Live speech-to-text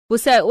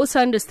I also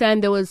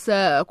understand there was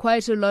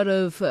quite a lot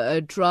of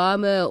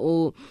drama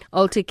or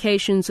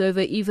altercations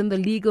over even the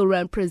legal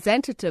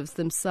representatives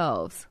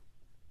themselves.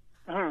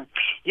 Mm-hmm.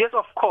 Yes,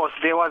 of course.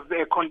 There was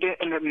the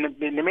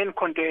main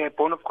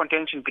bone of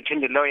contention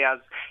between the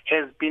lawyers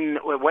has been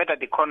whether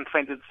the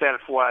conference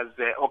itself was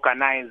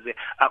organized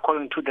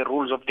according to the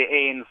rules of the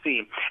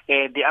ANC.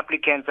 The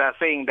applicants are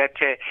saying that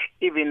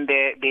even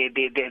their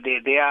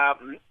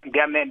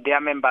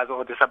members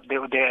or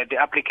the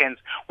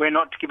applicants were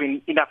not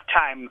given enough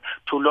time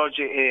to lodge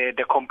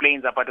the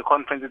complaints about the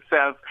conference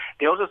itself.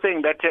 They're also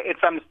saying that at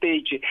some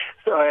stage,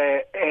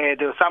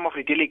 some of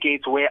the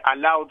delegates were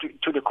allowed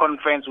to the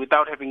conference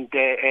without having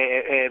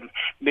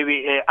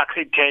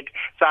accredited.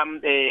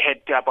 Some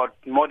had about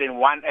more than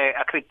one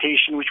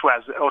accreditation, which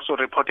was also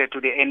reported to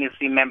the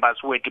NEC members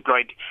who were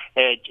deployed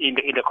in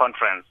the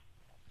conference.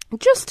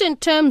 Just in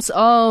terms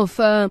of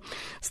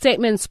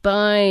statements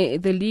by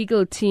the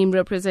legal team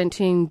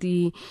representing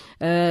the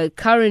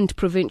current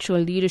provincial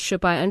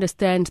leadership, I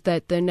understand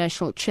that the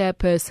national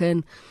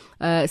chairperson,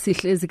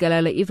 Sihle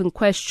Zikalala, even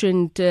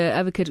questioned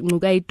Advocate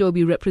Ncukayi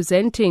Tobi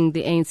representing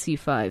the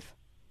ANC5.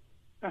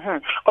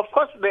 Mm-hmm. Of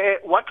course,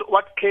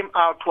 what came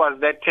out was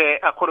that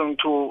according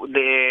to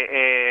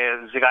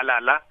the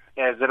Zikalala,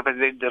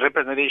 the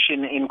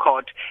representation in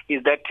court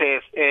is that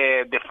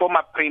the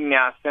former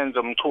Premier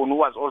Senzo Mchunu, who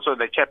was also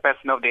the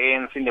chairperson of the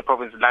ANC in the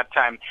province at that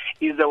time,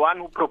 is the one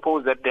who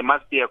proposed that there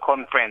must be a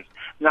conference.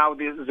 Now,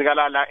 the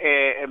Zikalala,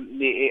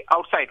 the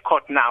outside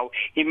court now,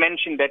 he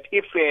mentioned that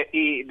if there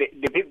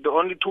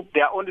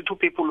are only two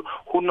people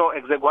who know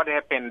exactly what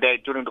happened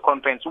during the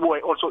conference, who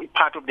were also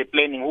part of the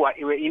planning, who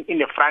were in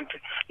the front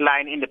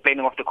line in the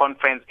planning of the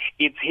conference,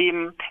 it's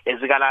him,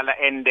 Zikalala,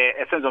 and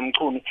Senzo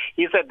Mchunu.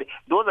 He said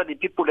those are the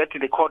people that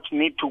the court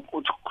need to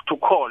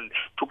call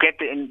to get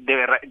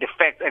the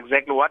facts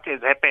exactly what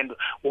has happened,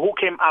 who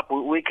came up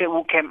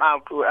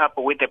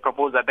with the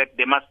proposal that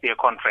there must be a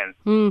conference.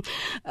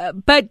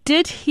 But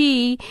did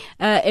he,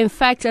 in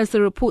fact, as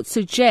the report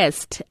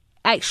suggests,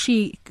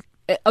 actually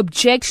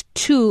object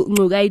to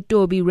Ncukayi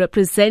Tobi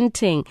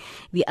representing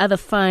the other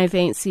 5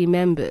 ANC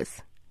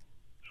members?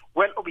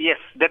 Well, yes,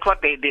 that's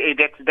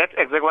that's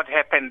exactly what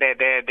happened.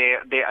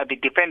 The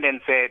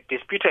defendants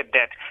disputed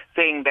that,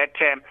 saying that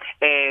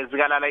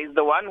Zikalala is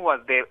the one who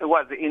was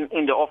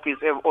in the office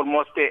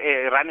almost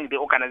running the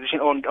organization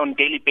on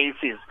daily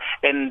basis,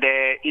 and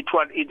it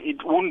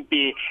wouldn't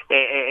be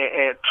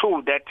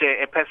true that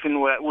a person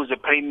who's a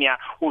premier,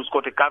 who's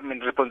got a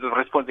government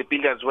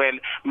responsibility as well,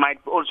 might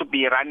also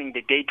be running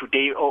the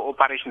day-to-day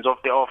operations of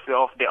the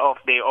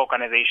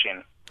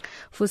organization.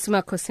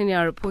 Fusima Kosini,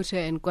 our reporter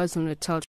in KwaZulu-Natal.